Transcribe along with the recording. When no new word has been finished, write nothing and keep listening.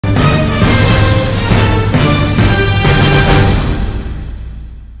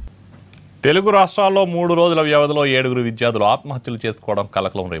తెలుగు రాష్ట్రాల్లో 3 రోజుల వ్యవధిలో 7 విద్యార్థులు ఆత్మహత్యలు చేసుకోవడం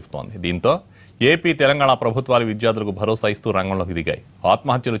కలకలం రేపుతోంది. దీంతో ఏపీ తెలంగాణ ప్రభుత్వాలు విద్యార్థులకు భరోసా ఇస్తూ రంగంలోకి దిగాయి.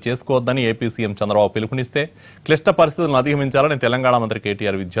 ఆత్మహత్యలు చేసుకోవద్దని ఏపీ సీఎం చంద్రబాబు పిలుపునిస్తే క్లిష్ట పరిస్థితులను అధిగమించాలని తెలంగాణ మంత్రి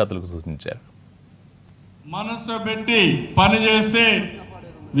కేటీఆర్ విద్యార్థులకు సూచించారు. మనసు పెట్టి పని చేస్తే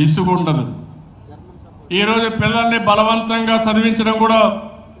విసుగుండదు. ఈ రోజు పిల్లల్ని బలవంతంగా చదివించడం కూడా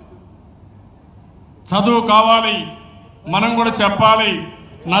చదువు కావాలి, మనం కూడా చెప్పాలి,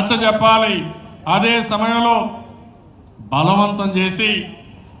 నచ్చ చెప్పాలి. అదే సమయంలో బలవంతం చేసి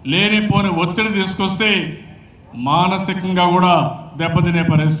లేనిపోని ఒత్తిడి తీసుకొస్తే మానసికంగా కూడా దెబ్బతినే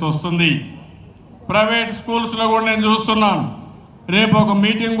పరిస్థితి వస్తుంది. ప్రైవేట్ స్కూల్స్లో కూడా నేను చూస్తున్నాను. రేపు ఒక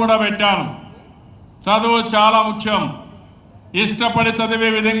మీటింగ్ కూడా పెట్టాను. చదువు చాలా ముఖ్యం. ఇష్టపడి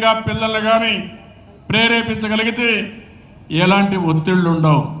చదివే విధంగా పిల్లలు కానీ ప్రేరేపించగలిగితే ఎలాంటి ఒత్తిళ్లు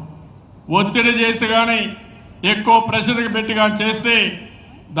ఉండవు. ఒత్తిడి చేసి కానీ ఎక్కువ ప్రెషర్కి పెట్టి కానీ చేస్తే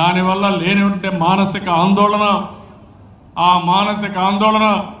దానివల్ల లేని ఉంటే మానసిక ఆందోళన, ఆ మానసిక ఆందోళన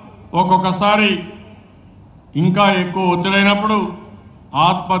ఒక్కొక్కసారి ఇంకా ఎక్కువ ఒత్తిడైనప్పుడు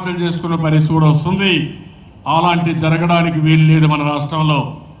ఆత్మహత్యలు చేసుకునే పరిస్థితి కూడా వస్తుంది. అలాంటి జరగడానికి వీలు లేదు మన రాష్ట్రంలో.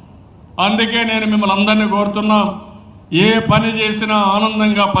 అందుకే నేను మిమ్మల్ని అందరినీ కోరుతున్నా, ఏ పని చేసినా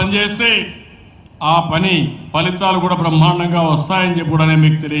ఆనందంగా పనిచేస్తే ఆ పని ఫలితాలు కూడా బ్రహ్మాండంగా వస్తాయని చెప్పి కూడా నేను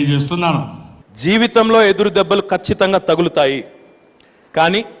మీకు తెలియజేస్తున్నాను. జీవితంలో ఎదురు దెబ్బలు ఖచ్చితంగా తగులుతాయి.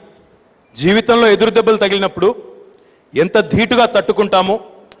 కానీ జీవితంలో ఎదురు దెబ్బలు తగిలినప్పుడు ఎంత ధీటుగా తట్టుకుంటాము,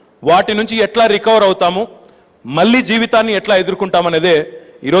 వాటి నుంచి ఎట్లా రికవర్ అవుతాము, మళ్ళీ జీవితాన్ని ఎట్లా ఎదుర్కొంటామనేదే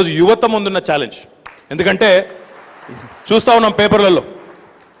ఈరోజు యువత ముందున్న ఛాలెంజ్. ఎందుకంటే చూస్తూ ఉన్నాం పేపర్లలో,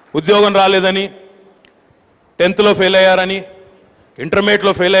 ఉద్యోగం రాలేదని, 10th ఫెయిల్ అయ్యారని,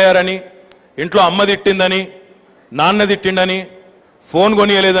 ఇంటర్మీడియట్లో ఫెయిల్ అయ్యారని, ఇంట్లో అమ్మ తిట్టిందని, నాన్న తిట్టిండని, ఫోన్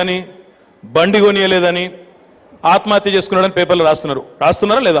కొనియలేదని, బండి కొనియలేదని ఆత్మహత్య చేసుకున్నాడని పేపర్లు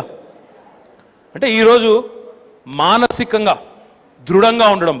రాస్తున్నారా లేదా? అంటే ఈరోజు మానసికంగా దృఢంగా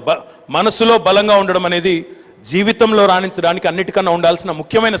ఉండడం, మనస్సులో బలంగా ఉండడం అనేది జీవితంలో రాణించడానికి అన్నిటికన్నా ఉండాల్సిన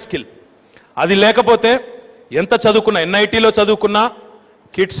ముఖ్యమైన స్కిల్. అది లేకపోతే ఎంత చదువుకున్నా, ఎన్ఐటీలో చదువుకున్నా,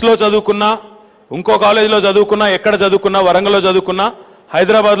 కిట్స్లో చదువుకున్నా, ఇంకో కాలేజీలో చదువుకున్నా, ఎక్కడ చదువుకున్నా, వరంగల్లో చదువుకున్నా,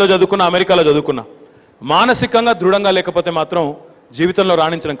 హైదరాబాద్లో చదువుకున్నా, అమెరికాలో చదువుకున్నా, మానసికంగా దృఢంగా లేకపోతే మాత్రం జీవితంలో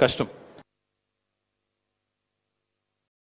రాణించడం కష్టం.